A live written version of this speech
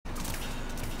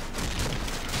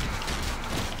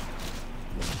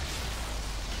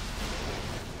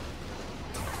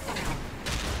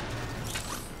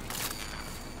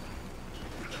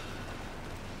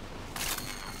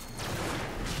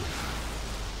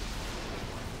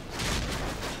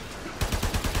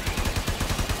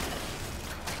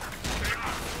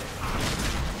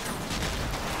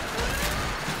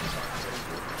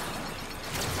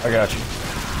got you.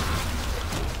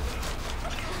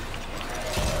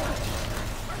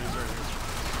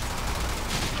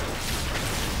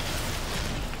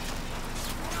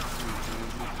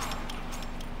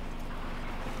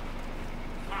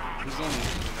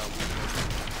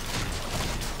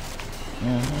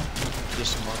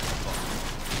 This motherfucker.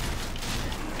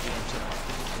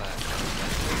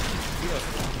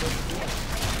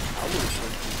 I would have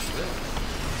played through that.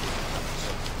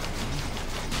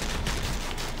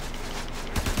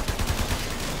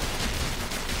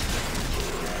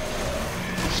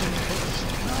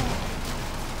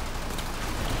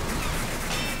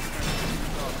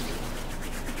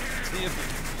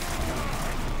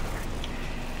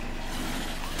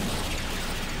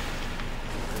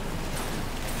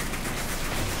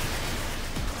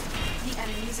 The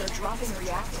enemies are dropping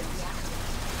reactants.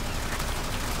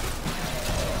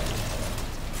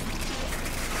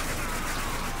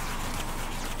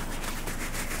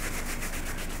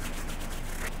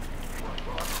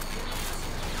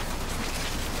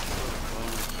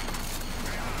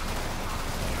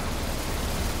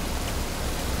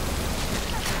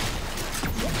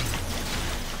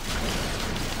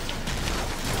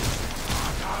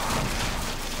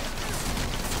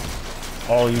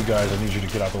 All you guys, I need you to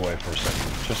get out the way for a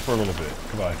second. Just for a little bit.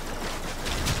 Goodbye.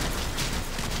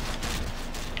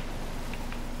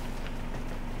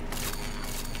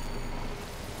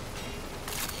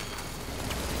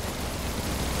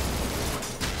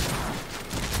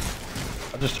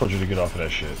 I just told you to get off of that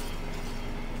shit.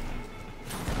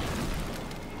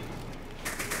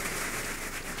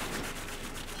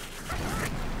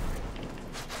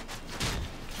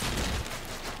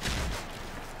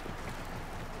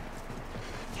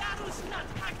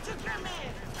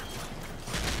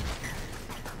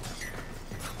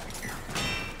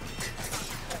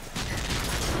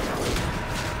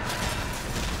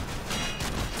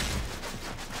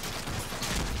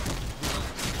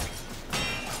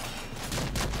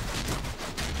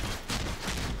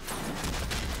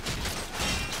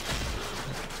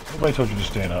 Nobody told you to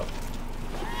stand up.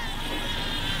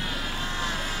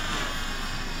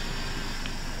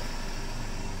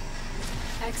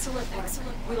 Excellent,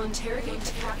 excellent. We'll interrogate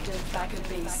the captive back at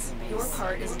base. Your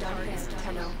part is done here,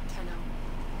 Tenno.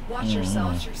 Watch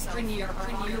yourself. Grineer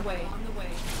are on your way.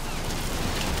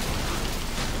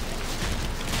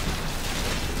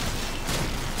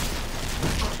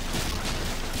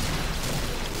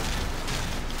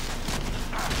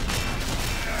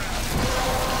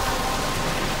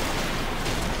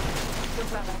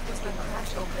 The weapon has been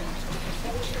cracked open.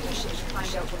 Infect your ship to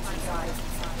find out what's inside.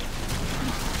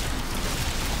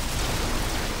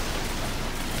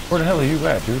 Where the hell are you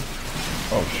at, dude?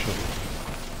 Oh shit.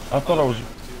 I thought I was...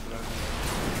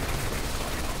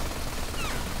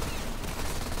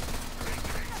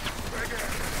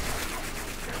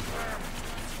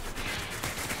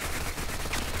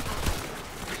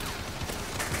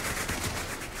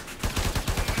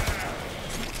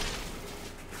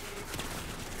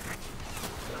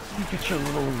 You get your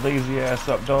little lazy ass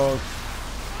up, dog.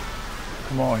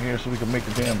 Come on here so we can make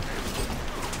the damn...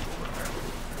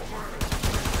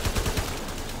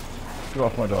 Get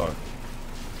off my dog.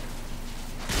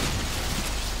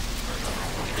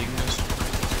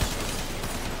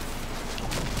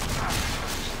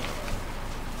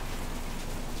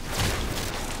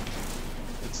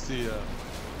 It's the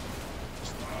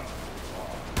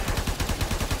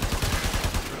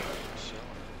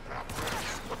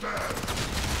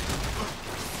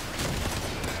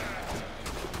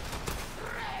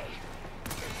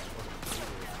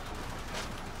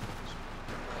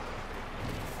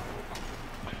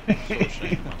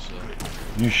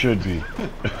You should be.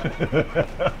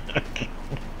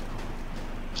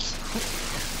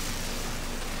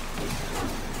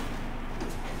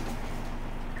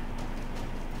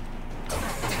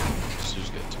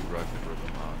 just get 2 rocket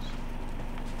rhythm mods.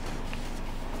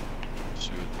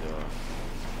 See what they are.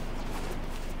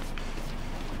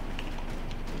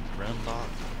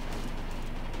 Grimlock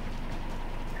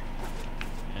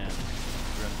and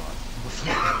Grimlock.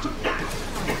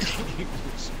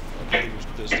 I was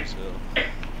pissed as hell.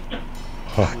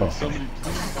 Somebody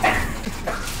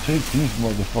Take these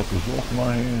motherfuckers off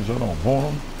my hands. I don't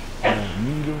want them. I don't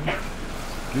need them.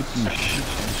 Get these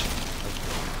shits.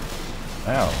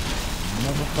 Ow.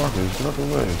 Motherfuckers, get out the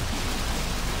way.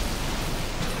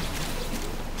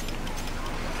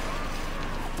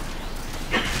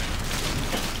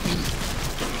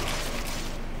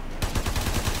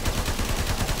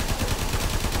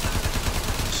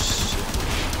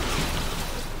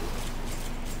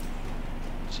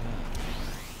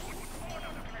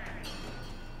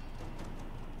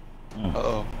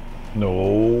 Uh-oh.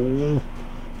 No.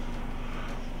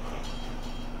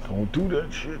 Don't do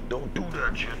that shit. Don't do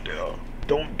that shit there.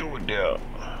 Don't do it there.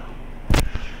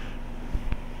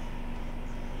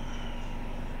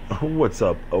 What's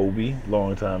up, Obi?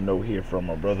 Long time no hear from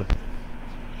my brother.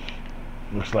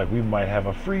 Looks like we might have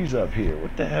a freeze up here.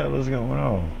 What the hell is going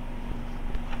on?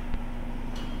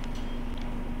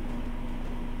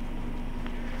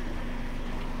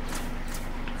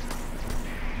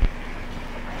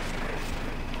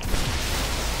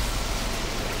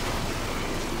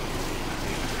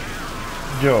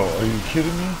 Yo, are you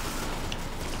kidding me?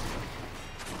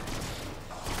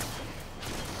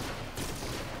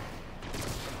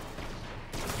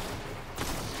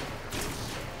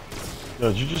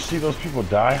 Yo, did you just see those people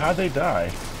die? How'd they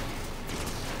die?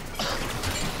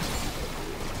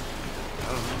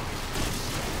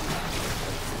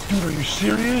 Dude, are you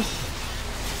serious?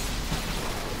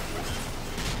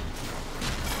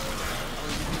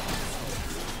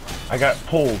 I got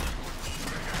pulled.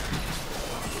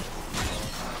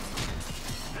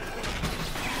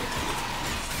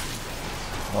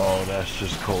 Oh, that's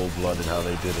just cold-blooded how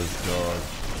they did his dog.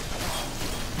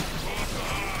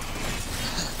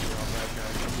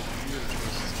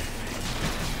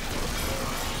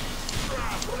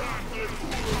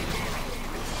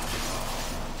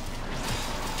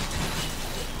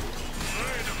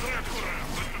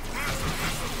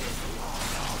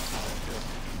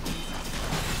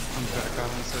 I'm back on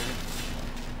in a second.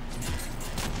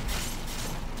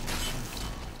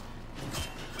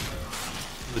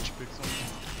 Did you pick something?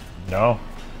 No.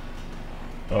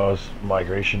 Oh, it's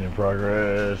migration in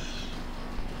progress.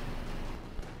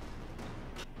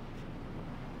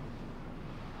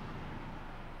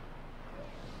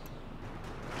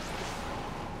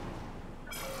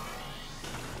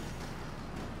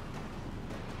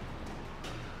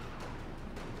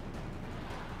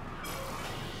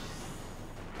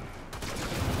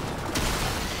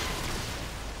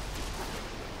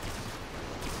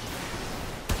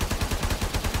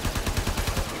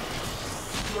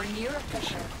 You're near a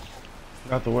fissure.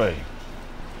 Out the way.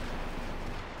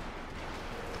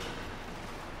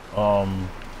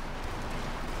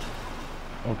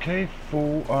 Okay,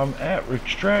 fool. I'm at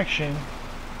extraction.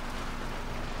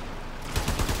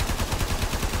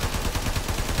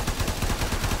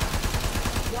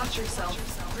 Watch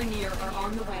yourself. Rainier are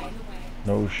on the way.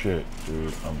 No shit,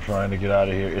 dude. I'm trying to get out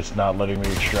of here. It's not letting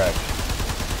me extract.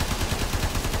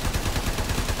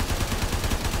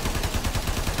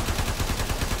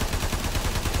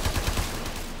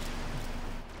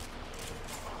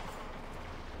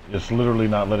 It's literally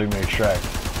not letting me extract.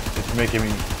 It's making me...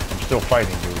 I'm still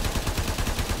fighting, dude.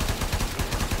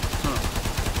 Huh.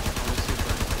 Let me see if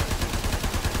I can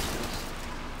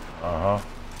Uh-huh.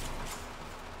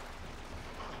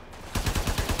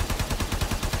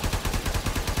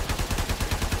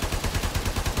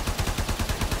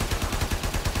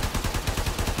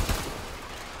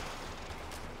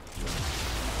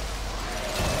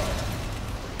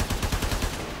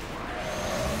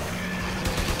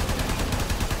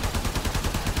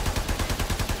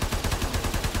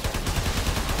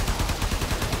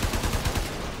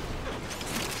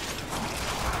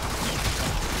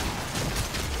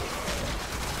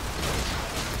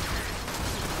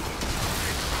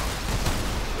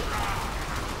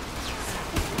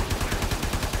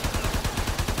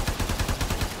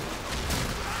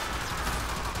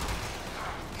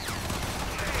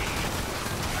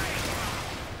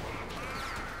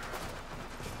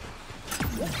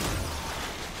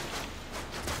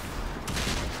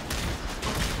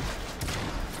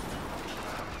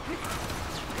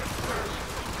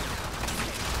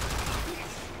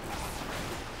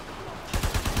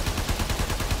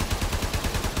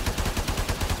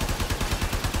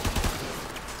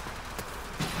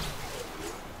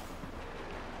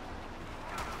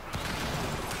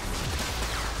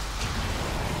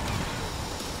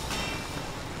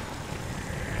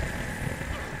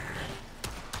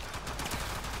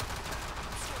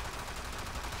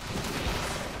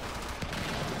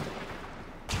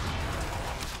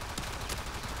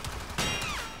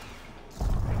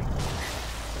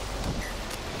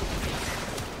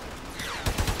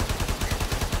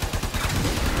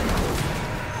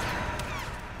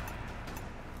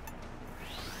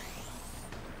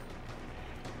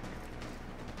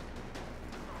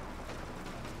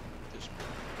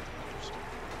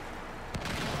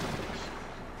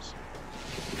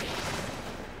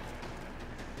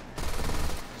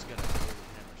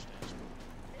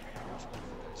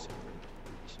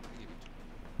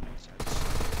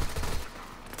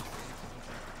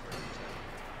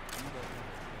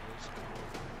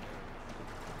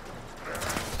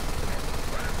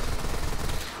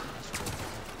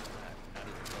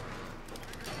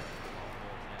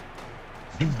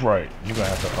 Right. You're gonna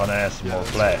have to unass some more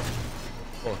flat.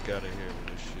 Fuck out of here with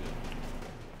this shit.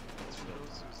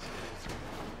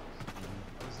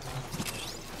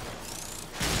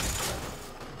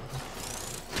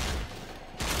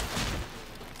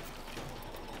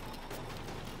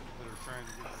 That are trying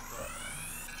to get this up.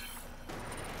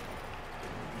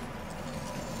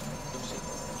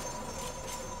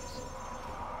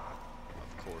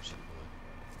 Of course it would.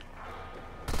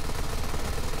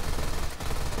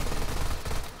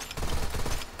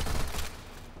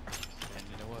 And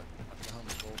you know what? I found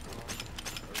the gold bar.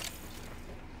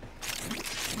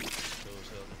 Show us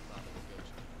how the final goes.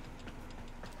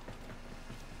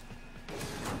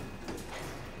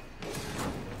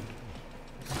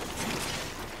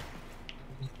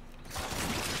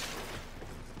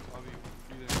 Bobby,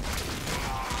 be there.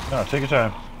 No, take your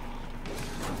time.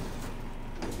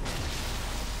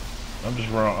 I'm just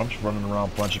running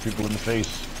around punching people in the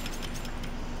face.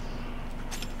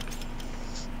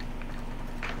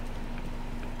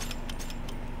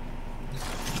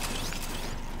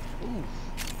 Ooh.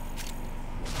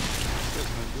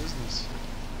 That's my business.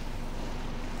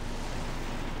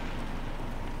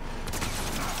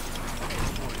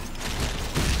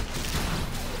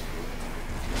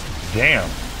 Damn.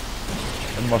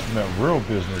 That must have meant real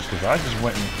business, because I just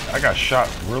went and I got shot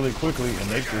really quickly and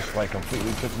they just like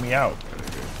completely took me out.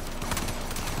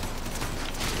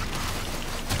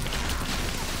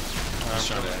 I'm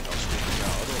trying to act all stupid. I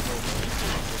don't know, man.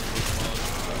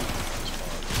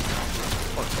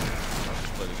 Fuck that. I'll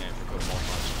just play the game for a couple more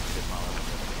months and get my own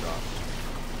drop.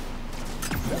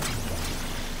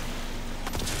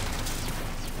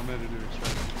 I'm editor,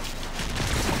 right?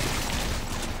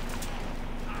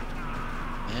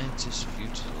 Mantis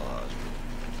fuselage.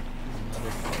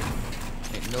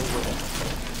 Motherfucker. Ain't no way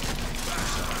I'm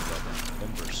sound like a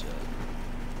member set.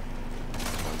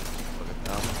 Fucking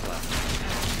diamond platinum.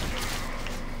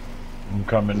 I'm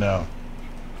coming now.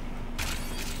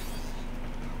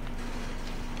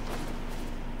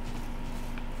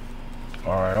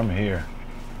 Alright, I'm here.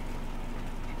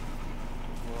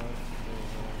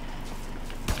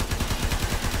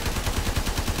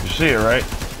 You see it, right?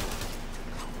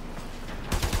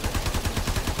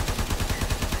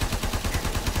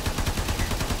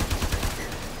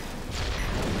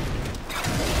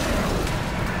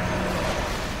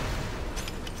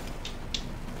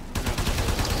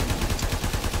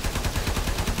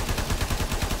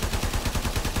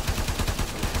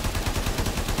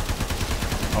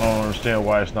 I don't understand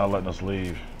why it's not letting us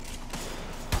leave.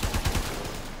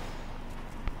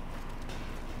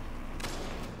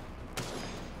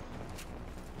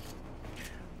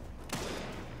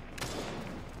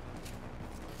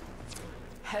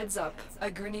 Heads up,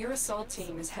 a Grenier assault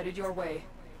team is headed your way.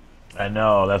 I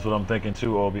know, that's what I'm thinking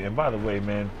too, Obi. And by the way,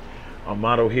 man, our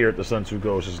motto here at the Sun Tzu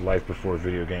Ghost is life before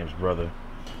video games, brother.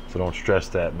 So don't stress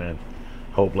that, man.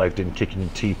 Hope life didn't kick you in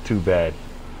the teeth too bad.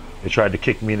 They tried to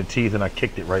kick me in the teeth and I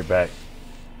kicked it right back.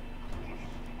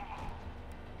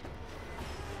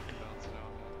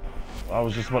 I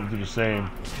was just about to do the same.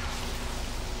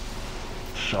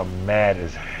 I'm mad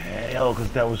as hell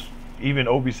because that was, even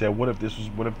Obi said, what if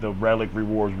the relic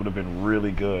rewards would have been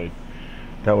really good?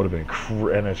 That would have been,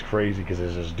 and it's crazy because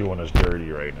it's just doing us dirty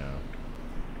right now.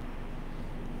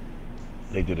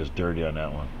 They did us dirty on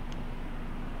that one.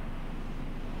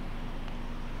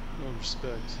 No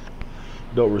respect.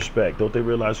 No respect. Don't they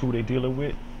realize who they dealing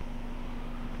with?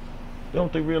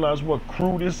 Don't they realize what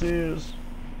crew this is?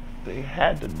 They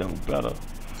had to know better. Of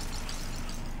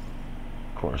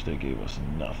course, they gave us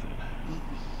nothing.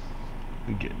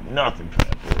 We get nothing for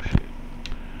that bullshit.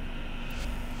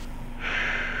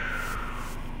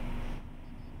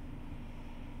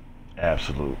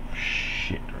 Absolute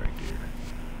shit right there.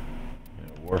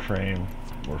 Yeah, Warframe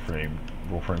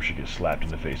should get slapped in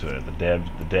the face for that. The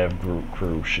dev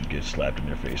crew should get slapped in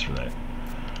their face for that.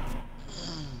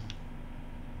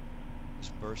 This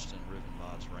Bursting Riven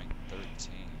mod's ranked 13.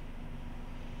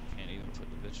 Can't even put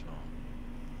the bitch on.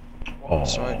 Oh.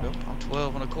 That's right, Bill. I'm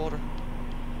 12 and a quarter.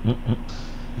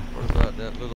 What about that little